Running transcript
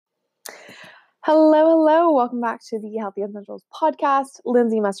Hello, hello. Welcome back to the Healthy Essentials podcast.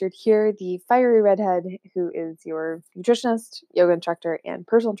 Lindsay Mustard here, the fiery redhead who is your nutritionist, yoga instructor, and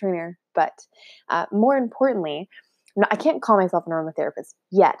personal trainer. But more importantly, I can't call myself an aromatherapist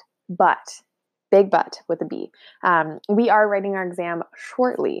yet, but big but with a B. We are writing our exam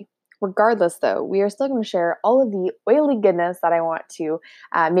shortly. Regardless, though, we are still going to share all of the oily goodness that I want to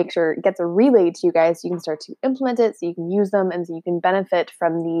make sure gets relayed to you guys so you can start to implement it, so you can use them, and so you can benefit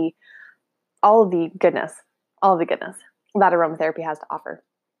from all of the goodness that aromatherapy has to offer.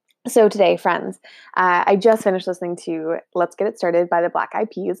 So today, friends, I just finished listening to Let's Get It Started by the Black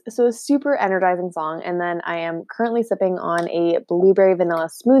Eyed Peas. So a super energizing song. And then I am currently sipping on a blueberry vanilla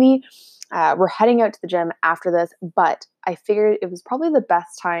smoothie. We're heading out to the gym after this, but I figured it was probably the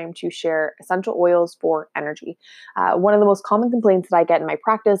best time to share essential oils for energy. One of the most common complaints that I get in my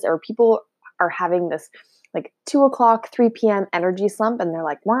practice are people are having this like 2 o'clock, 3 p.m. energy slump, and they're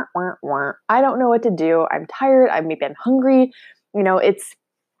like, wah, wah, wah. I don't know what to do. I'm tired. I'm hungry. It's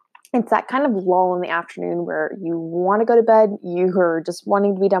that kind of lull in the afternoon where you want to go to bed, you are just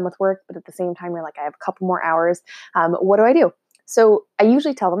wanting to be done with work, but at the same time, you're like, I have a couple more hours. What do I do? So I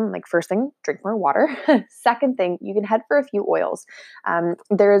usually tell them, like, first thing, drink more water. Second thing, you can head for a few oils.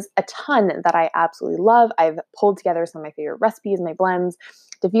 There's a ton that I absolutely love. I've pulled together some of my favorite recipes, my blends,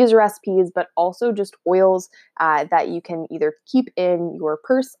 diffuser recipes, but also just oils that you can either keep in your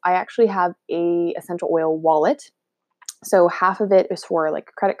purse. I actually have a essential oil wallet. So half of it is for like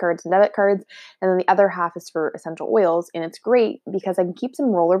credit cards and debit cards, and then the other half is for essential oils. And it's great because I can keep some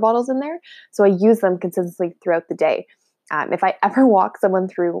roller bottles in there. So I use them consistently throughout the day. If I ever walk someone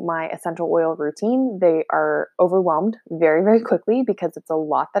through my essential oil routine, they are overwhelmed very, very quickly because it's a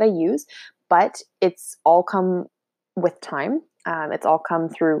lot that I use, but it's all come with time. It's all come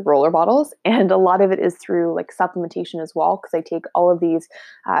through roller bottles, and a lot of it is through like supplementation as well, because I take all of these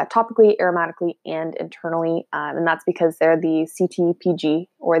topically, aromatically, and internally, and that's because they're the CTPG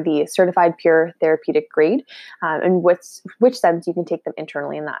or the Certified Pure Therapeutic Grade, and which sense you can take them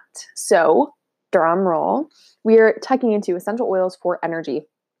internally in that. So, drum roll, we are tucking into essential oils for energy.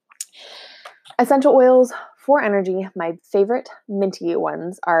 Essential oils for energy, my favorite minty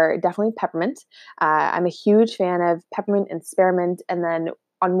ones are definitely peppermint. I'm a huge fan of peppermint and spearmint, and then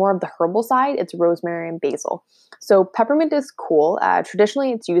on more of the herbal side, it's rosemary and basil. So peppermint is cool.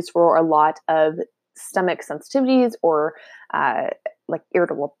 Traditionally, it's used for a lot of stomach sensitivities or like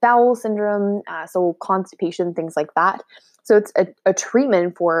irritable bowel syndrome, so constipation, things like that. So it's a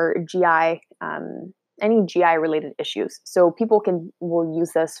treatment for GI, any GI related issues. So people will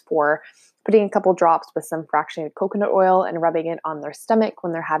use this for putting a couple drops with some fractionated coconut oil and rubbing it on their stomach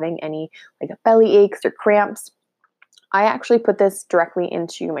when they're having any like belly aches or cramps. I actually put this directly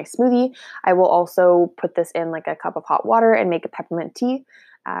into my smoothie. I will also put this in like a cup of hot water and make a peppermint tea.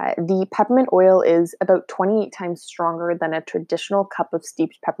 The peppermint oil is about 28 times stronger than a traditional cup of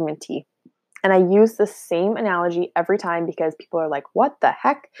steeped peppermint tea. And I use the same analogy every time because people are like, what the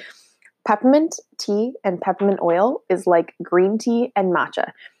heck? Peppermint tea and peppermint oil is like green tea and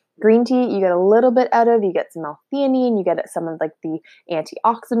matcha. Green tea, you get a little bit out of, you get some L-theanine, you get some of like the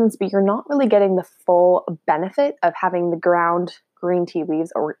antioxidants, but you're not really getting the full benefit of having the ground green tea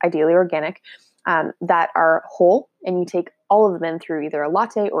leaves, or ideally organic, that are whole, and you take all of them in through either a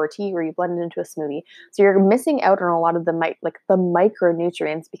latte or a tea, or you blend it into a smoothie. So you're missing out on a lot of the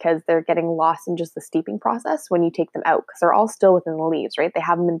micronutrients because they're getting lost in just the steeping process when you take them out, because they're all still within the leaves, right? They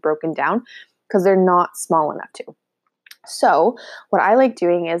haven't been broken down because they're not small enough to. So what I like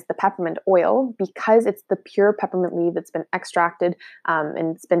doing is the peppermint oil, because it's the pure peppermint leaf that's been extracted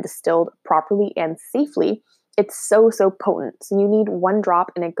and it's been distilled properly and safely. It's so potent. So you need one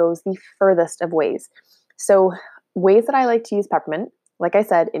drop and it goes the furthest of ways. So ways that I like to use peppermint, like I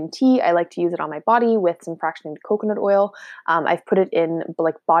said, in tea, I like to use it on my body with some fractionated coconut oil. I've put it in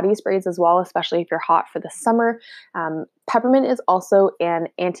like body sprays as well, especially if you're hot for the summer. Peppermint is also an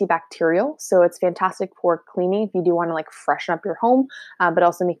antibacterial, so it's fantastic for cleaning if you do want to like freshen up your home, but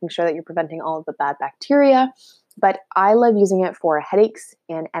also making sure that you're preventing all of the bad bacteria. But I love using it for headaches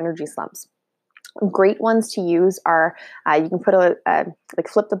and energy slumps. Great ones to use are you can put like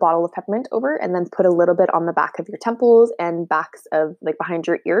flip the bottle of peppermint over and then put a little bit on the back of your temples and backs of like behind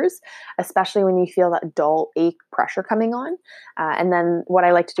your ears, especially when you feel that dull ache pressure coming on. And then what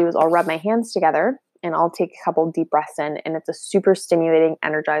I like to do is I'll rub my hands together and I'll take a couple deep breaths in, and it's a super stimulating,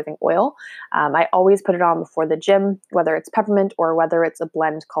 energizing oil. I always put it on before the gym, whether it's peppermint or whether it's a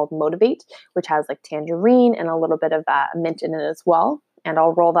blend called Motivate, which has like tangerine and a little bit of mint in it as well. And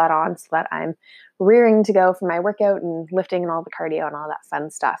I'll roll that on so that I'm rearing to go for my workout and lifting and all the cardio and all that fun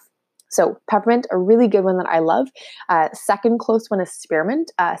stuff. So peppermint, a really good one that I love. Second close one is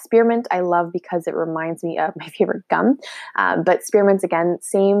spearmint. Spearmint I love because it reminds me of my favorite gum. But spearmint, again,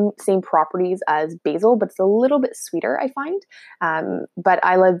 same properties as basil, but it's a little bit sweeter, I find. But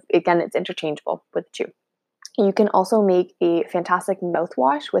I love, again, it's interchangeable with the two. You can also make a fantastic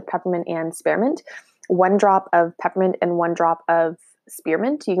mouthwash with peppermint and spearmint. 1 drop of peppermint and 1 drop of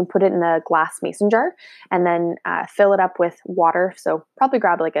spearmint. You can put it in a glass mason jar and then fill it up with water. So probably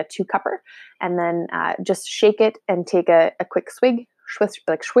grab like a 2-cupper and then just shake it and take a quick swig,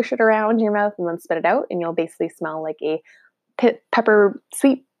 swish it around in your mouth and then spit it out. And you'll basically smell like a pepper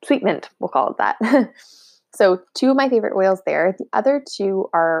sweet mint. We'll call it that. So 2 of my favorite oils there. The other 2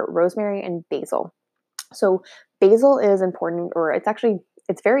 are rosemary and basil. So basil is important, or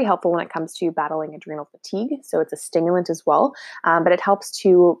it's very helpful when it comes to battling adrenal fatigue. So it's a stimulant as well, but it helps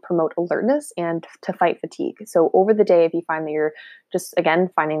to promote alertness and to fight fatigue. So over the day, if you find that you're just, again,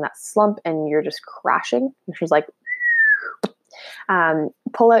 finding that slump and you're just crashing, which is like,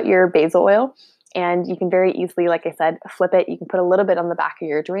 pull out your basil oil. And you can very easily, like I said, flip it. You can put a little bit on the back of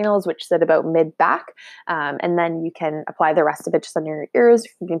your adrenals, which sit about mid-back. And then you can apply the rest of it just under your ears.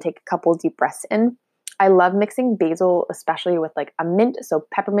 You can take a couple deep breaths in. I love mixing basil, especially with like a mint, so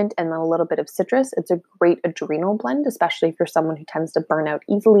peppermint and then a little bit of citrus. It's a great adrenal blend, especially if you're someone who tends to burn out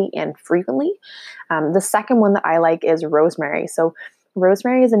easily and frequently. The second one that I like is rosemary. So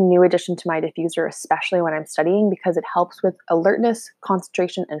rosemary is a new addition to my diffuser, especially when I'm studying, because it helps with alertness,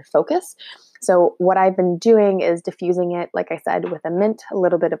 concentration, and focus. So what I've been doing is diffusing it, like I said, with a mint, a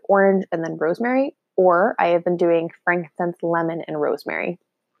little bit of orange, and then rosemary, or I have been doing frankincense, lemon, and rosemary.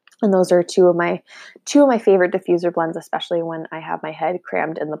 And those are two of my favorite diffuser blends, especially when I have my head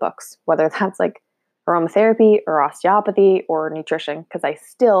crammed in the books, whether that's like aromatherapy or osteopathy or nutrition, because I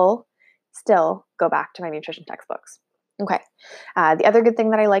still go back to my nutrition textbooks. Okay. The other good thing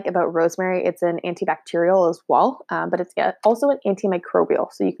that I like about rosemary, it's an antibacterial as well, but it's also an antimicrobial.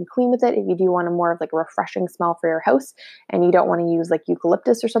 So you can clean with it if you do want a more of like a refreshing smell for your house and you don't want to use like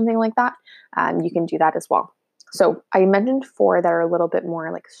eucalyptus or something like that. You can do that as well. So I mentioned 4 that are a little bit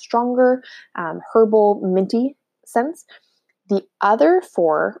more like stronger, herbal, minty scents. The other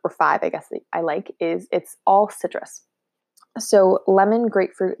 4 or 5, I guess I like, is it's all citrus. So lemon,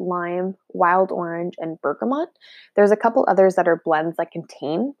 grapefruit, lime, wild orange, and bergamot. There's a couple others that are blends that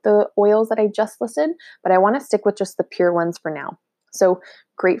contain the oils that I just listed, but I want to stick with just the pure ones for now. So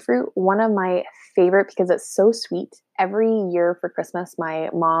grapefruit, one of my favorite because it's so sweet. Every year for Christmas, my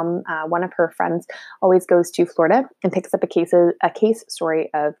mom, one of her friends, always goes to Florida and picks up a case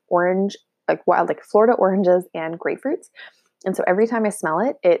of orange, like wild, like Florida oranges and grapefruits. And so every time I smell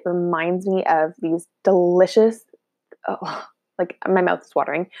it, it reminds me of these delicious, like my mouth is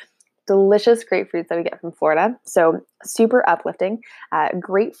watering, delicious grapefruits that we get from Florida. So super uplifting.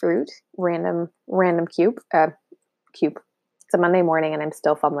 Grapefruit, random cube. It's a Monday morning and I'm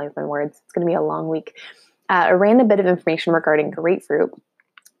still fumbling with my words. It's going to be a long week. A random bit of information regarding grapefruit.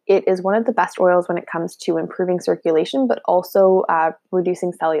 It is one of the best oils when it comes to improving circulation, but also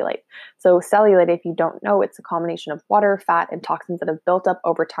reducing cellulite. So cellulite, if you don't know, it's a combination of water, fat, and toxins that have built up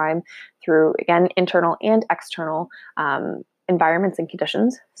over time through, again, internal and external environments and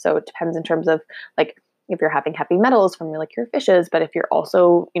conditions. So it depends in terms of like if you're having heavy metals from like your fishes, but if you're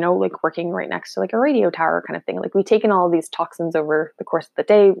also, like working right next to like a radio tower kind of thing, like we take in all of these toxins over the course of the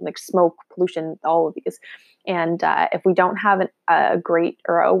day, like smoke, pollution, all of these. And if we don't have a great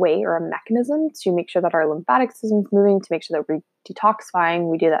or a way or a mechanism to make sure that our lymphatic system is moving, to make sure that we're detoxifying,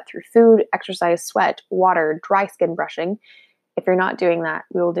 we do that through food, exercise, sweat, water, dry skin brushing. If you're not doing that,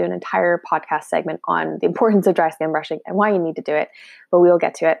 we will do an entire podcast segment on the importance of dry skin brushing and why you need to do it, but we will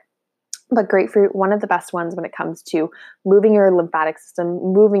get to it. But grapefruit, one of the best ones when it comes to moving your lymphatic system,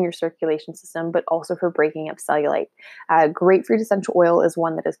 moving your circulation system, but also for breaking up cellulite. Grapefruit essential oil is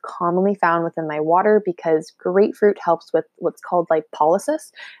one that is commonly found within my water because grapefruit helps with what's called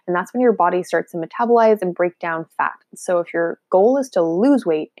lipolysis, and that's when your body starts to metabolize and break down fat. So if your goal is to lose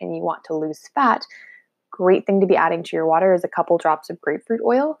weight and you want to lose fat, great thing to be adding to your water is a couple drops of grapefruit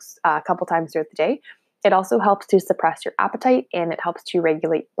oil a couple times throughout the day. It also helps to suppress your appetite and it helps to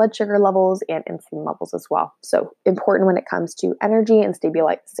regulate blood sugar levels and insulin levels as well. So important when it comes to energy and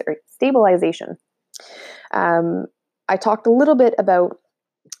stabilization. I talked a little bit about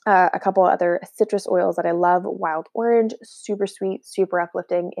a couple other citrus oils that I love. Wild orange, super sweet, super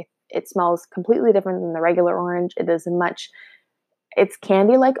uplifting. It smells completely different than the regular orange. It's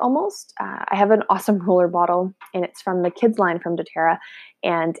candy-like almost. I have an awesome roller bottle, and it's from the kids line from doTERRA,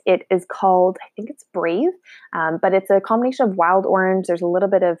 and it is called, I think it's Brave, but it's a combination of wild orange. There's a little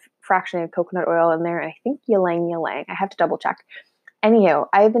bit of fractionated coconut oil in there, and I think ylang ylang. I have to double check. Anyhow,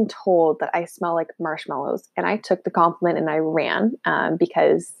 I've been told that I smell like marshmallows, and I took the compliment and I ran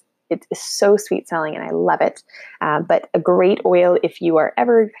because it is so sweet smelling and I love it. But a great oil, if you are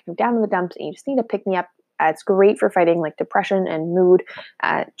ever kind of down in the dumps and you just need to pick me up, it's great for fighting like depression and mood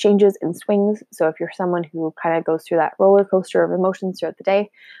changes and swings. So if you're someone who kind of goes through that roller coaster of emotions throughout the day,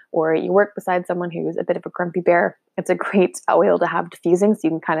 or you work beside someone who's a bit of a grumpy bear, it's a great oil to have diffusing. So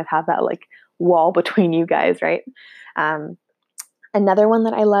you can kind of have that like wall between you guys, right? Um, Another one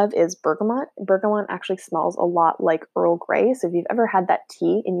that I love is bergamot. Bergamot actually smells a lot like Earl Grey. So if you've ever had that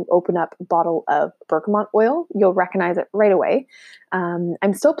tea and you open up a bottle of bergamot oil, you'll recognize it right away.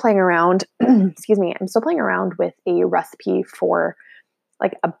 I'm still playing around, excuse me, I'm still playing around with a recipe for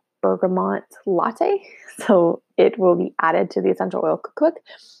like a bergamot latte. So it will be added to the essential oil cookbook,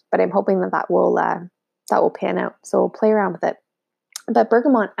 but I'm hoping that that will pan out. So we'll play around with it. But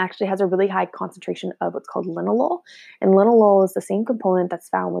bergamot actually has a really high concentration of what's called linalool. And linalool is the same component that's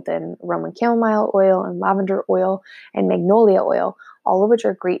found within Roman chamomile oil and lavender oil and magnolia oil, all of which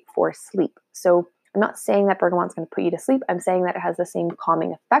are great for sleep. So I'm not saying that bergamot's going to put you to sleep. I'm saying that it has the same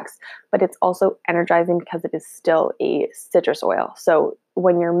calming effects, but it's also energizing because it is still a citrus oil. So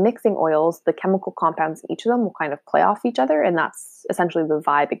when you're mixing oils, the chemical compounds in each of them will kind of play off each other. And that's essentially the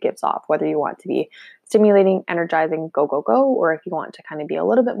vibe it gives off, whether you want to be stimulating, energizing, go, go, go, or if you want to kind of be a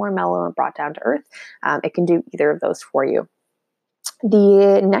little bit more mellow and brought down to earth, it can do either of those for you.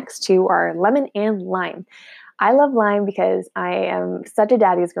 The next two are lemon and lime. I love lime because I am such a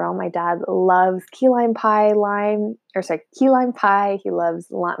daddy's girl. My dad loves key lime pie, key lime pie. He loves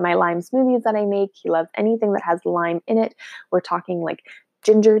my lime smoothies that I make. He loves anything that has lime in it. We're talking like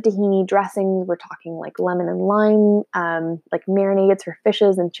ginger tahini dressings. We're talking like lemon and lime, like marinades for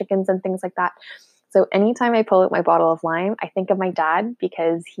fishes and chickens and things like that. So anytime I pull out my bottle of lime, I think of my dad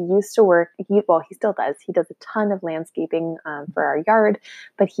because he used to work, he still does. He does a ton of landscaping for our yard,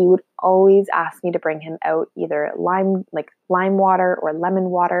 but he would always ask me to bring him out either lime water or lemon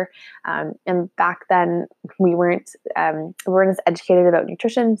water. And back then we weren't as educated about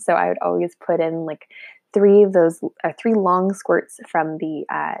nutrition. So I would always put in like three long squirts from the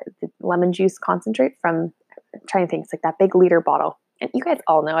lemon juice concentrate from, I'm trying to think, it's like that big liter bottle. And you guys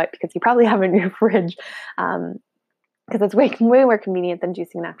all know it because you probably have it in your fridge, because it's way more convenient than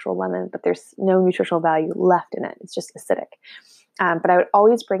juicing an actual lemon, but there's no nutritional value left in it. It's just acidic. But I would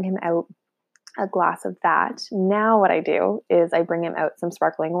always bring him out a glass of that. Now what I do is I bring him out some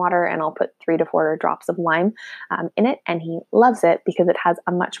sparkling water and I'll put 3 to 4 drops of lime in it, and he loves it because it has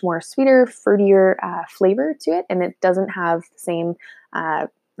a much more sweeter, fruitier flavor to it, and it doesn't have the same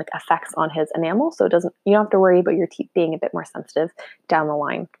like effects on his enamel. So you don't have to worry about your teeth being a bit more sensitive down the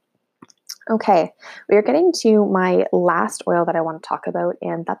line. Okay, we are getting to my last oil that I want to talk about,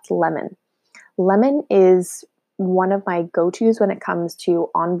 and that's lemon. Lemon is one of my go-tos when it comes to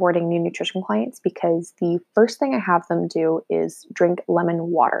onboarding new nutrition clients because the first thing I have them do is drink lemon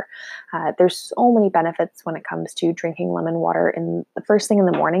water. There's so many benefits when it comes to drinking lemon water in the first thing in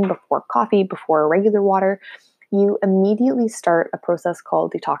the morning before coffee, before regular water. You immediately start a process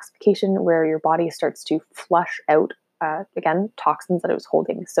called detoxification where your body starts to flush out, again, toxins that it was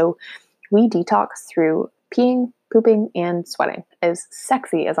holding. So we detox through peeing, pooping, and sweating, as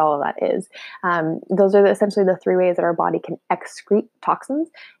sexy as all of that is. Those are essentially the 3 ways that our body can excrete toxins.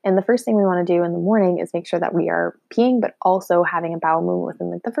 And the first thing we want to do in the morning is make sure that we are peeing, but also having a bowel movement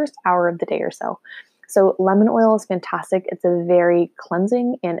within like the first hour of the day or so. So lemon oil is fantastic. It's a very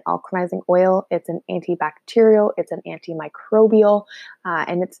cleansing and alkalizing oil. It's an antibacterial, it's an antimicrobial,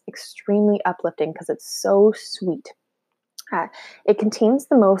 and it's extremely uplifting because it's so sweet. It contains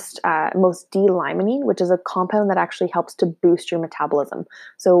the most D-limonene, which is a compound that actually helps to boost your metabolism.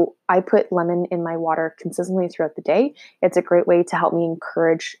 So I put lemon in my water consistently throughout the day. It's a great way to help me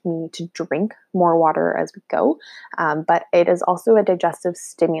encourage me to drink more water as we go. But it is also a digestive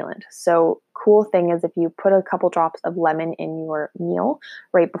stimulant. So cool thing is if you put a couple drops of lemon in your meal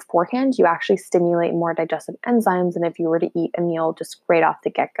right beforehand, you actually stimulate more digestive enzymes than if you were to eat a meal just right off the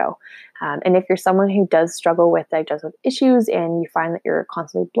get-go. And if you're someone who does struggle with digestive issues and you find that you're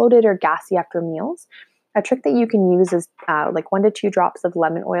constantly bloated or gassy after meals, a trick that you can use is like 1 to 2 drops of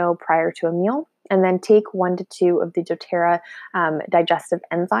lemon oil prior to a meal, and then take 1 to 2 of the doTERRA digestive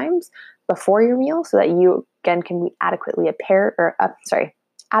enzymes before your meal so that you, again, can be adequately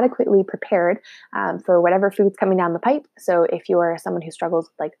prepared for whatever food's coming down the pipe. So if you are someone who struggles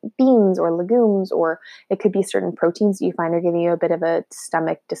with like beans or legumes, or it could be certain proteins that you find are giving you a bit of a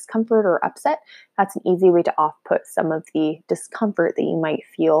stomach discomfort or upset, that's an easy way to off-put some of the discomfort that you might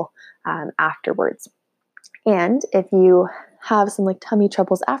feel afterwards. And if you have some like tummy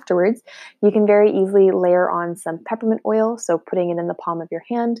troubles afterwards, you can very easily layer on some peppermint oil. So putting it in the palm of your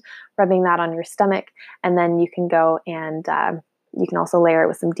hand, rubbing that on your stomach, and then you can go and you can also layer it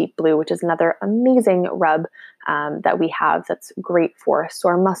with some Deep Blue, which is another amazing rub that we have that's great for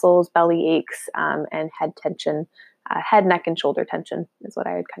sore muscles, belly aches, and head tension, head, neck, and shoulder tension is what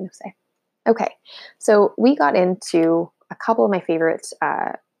I would kind of say. Okay, so we got into a couple of my favorite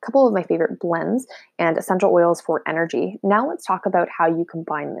blends and essential oils for energy. Now let's talk about how you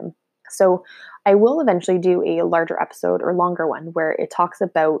combine them. So I will eventually do a larger episode or longer one where it talks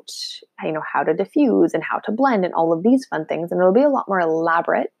about, how to diffuse and how to blend and all of these fun things. And it'll be a lot more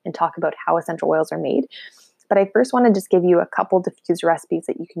elaborate and talk about how essential oils are made. But I first want to just give you a couple diffuser recipes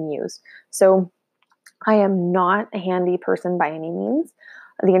that you can use. So I am not a handy person by any means.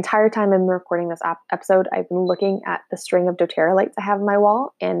 The entire time I'm recording this episode, I've been looking at the string of doTERRA lights I have on my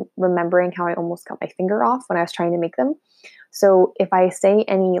wall and remembering how I almost cut my finger off when I was trying to make them. So if I say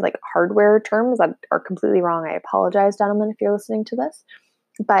any like hardware terms that are completely wrong, I apologize, gentlemen, if you're listening to this.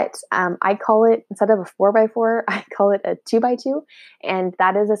 But I call it, instead of a 4x4, I call it a 2x2. And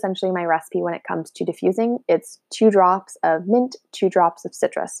that is essentially my recipe when it comes to diffusing. It's 2 drops of mint, 2 drops of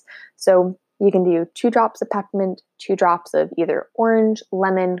citrus. So you can do 2 drops of peppermint, 2 drops of either orange,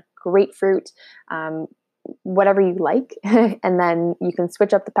 lemon, grapefruit, whatever you like. And then you can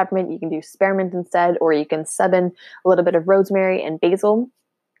switch up the peppermint. You can do spearmint instead, or you can sub in a little bit of rosemary and basil.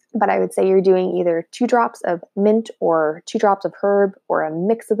 But I would say you're doing either 2 drops of mint or 2 drops of herb or a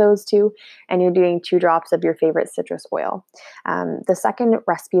mix of those two, and you're doing 2 drops of your favorite citrus oil. The second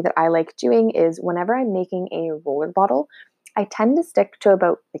recipe that I like doing is whenever I'm making a roller bottle, I tend to stick to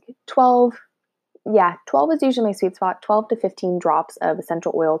about like 12 is usually my sweet spot, 12 to 15 drops of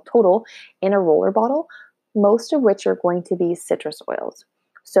essential oil total in a roller bottle, most of which are going to be citrus oils.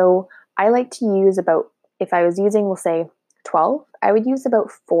 So I like to use about, if I was using, we'll say 12, I would use about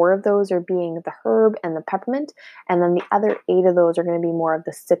 4 of those are being the herb and the peppermint, and then the other 8 of those are going to be more of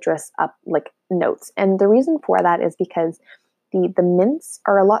the citrus notes. And the reason for that is because the mints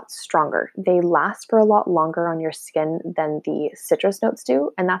are a lot stronger. They last for a lot longer on your skin than the citrus notes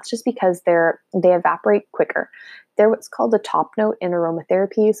do, and that's just because they evaporate quicker. They're what's called the top note in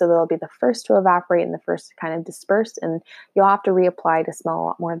aromatherapy, so they'll be the first to evaporate and the first to kind of disperse, and you'll have to reapply to smell a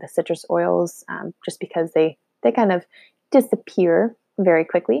lot more of the citrus oils just because they kind of disappear very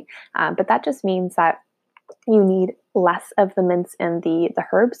quickly. But that just means that you need less of the mints and the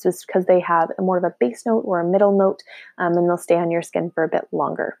herbs just because they have more of a base note or a middle note, and they'll stay on your skin for a bit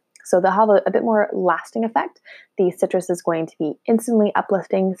longer. So they'll have a bit more lasting effect. The citrus is going to be instantly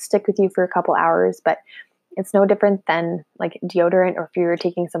uplifting, stick with you for a couple hours, but it's no different than like deodorant, or if you're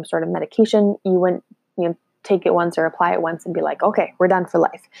taking some sort of medication, you wouldn't take it once or apply it once and be like, okay, we're done for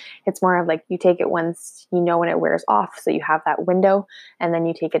life. It's more of like you take it once, when it wears off, so you have that window, and then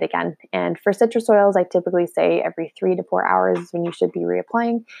you take it again. And for citrus oils, I typically say every 3 to 4 hours is when you should be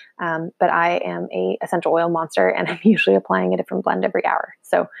reapplying. But I am a essential oil monster, and I'm usually applying a different blend every hour.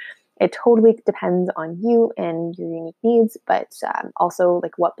 So it totally depends on you and your unique needs, but also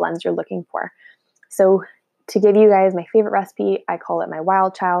like what blends you're looking for. So to give you guys my favorite recipe, I call it my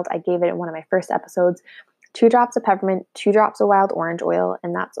wild child. I gave it in one of my first episodes. 2 drops of peppermint, 2 drops of wild orange oil,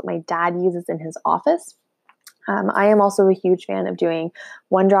 and that's what my dad uses in his office. I am also a huge fan of doing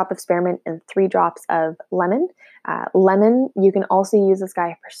 1 drop of spearmint and 3 drops of lemon. Lemon, you can also use this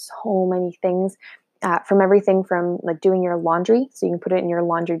guy for so many things, from everything from like doing your laundry, so you can put it in your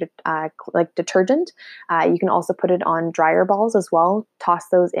laundry like detergent. You can also put it on dryer balls as well. Toss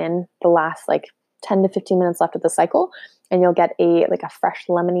those in the last like 10 to 15 minutes left of the cycle, and you'll get a fresh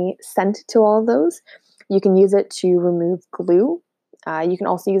lemony scent to all of those. You can use it to remove glue. You can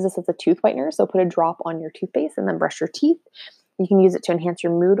also use this as a tooth whitener, so put a drop on your toothpaste and then brush your teeth. You can use it to enhance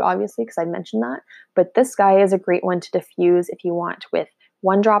your mood, obviously, because I mentioned that. But this guy is a great one to diffuse if you want, with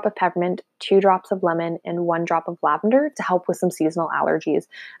 1 drop of peppermint, 2 drops of lemon, and 1 drop of lavender to help with some seasonal allergies.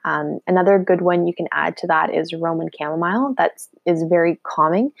 Another good one you can add to that is Roman chamomile. That is very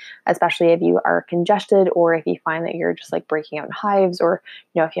calming, especially if you are congested or if you find that you're just like breaking out in hives, or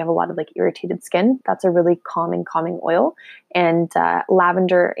if you have a lot of like irritated skin. That's a really calming oil. And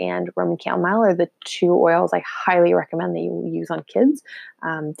lavender and Roman chamomile are the 2 oils I highly recommend that you use on kids,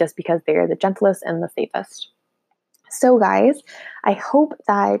 just because they are the gentlest and the safest. So guys, I hope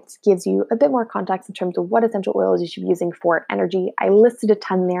that gives you a bit more context in terms of what essential oils you should be using for energy. I listed a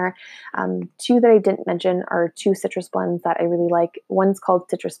ton there. 2 that I didn't mention are 2 citrus blends that I really like. One's called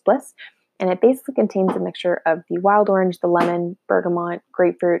Citrus Bliss, and it basically contains a mixture of the wild orange, the lemon, bergamot,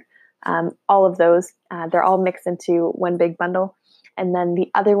 grapefruit, all of those. They're all mixed into one big bundle. And then the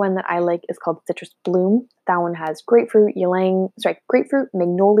other one that I like is called Citrus Bloom. That one has grapefruit,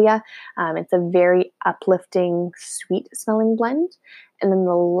 magnolia. It's a very uplifting, sweet smelling blend. And then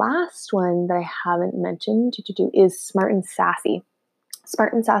the last one that I haven't mentioned is Smart and Sassy.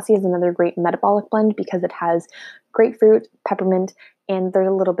 Smart and Sassy is another great metabolic blend because it has grapefruit, peppermint, and there's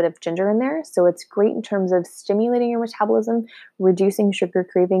a little bit of ginger in there. So it's great in terms of stimulating your metabolism, reducing sugar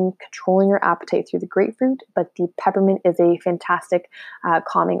craving, controlling your appetite through the grapefruit. But the peppermint is a fantastic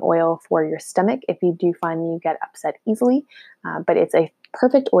calming oil for your stomach if you do find that you get upset easily. But it's a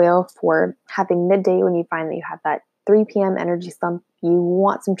perfect oil for having midday when you find that you have that 3 p.m. energy slump. You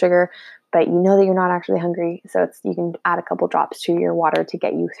want some sugar, but you know that you're not actually hungry. So you can add a couple drops to your water to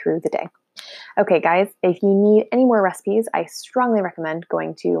get you through the day. Okay, guys, if you need any more recipes, I strongly recommend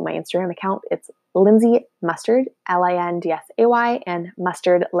going to my Instagram account. It's Lindsay Mustard, Lindsay, and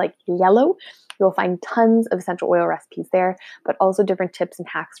mustard like yellow. You'll find tons of essential oil recipes there, but also different tips and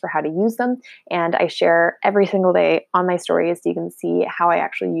hacks for how to use them. And I share every single day on my stories so you can see how I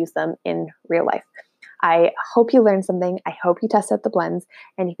actually use them in real life. I hope you learned something. I hope you test out the blends.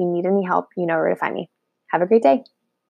 And if you need any help, you know where to find me. Have a great day.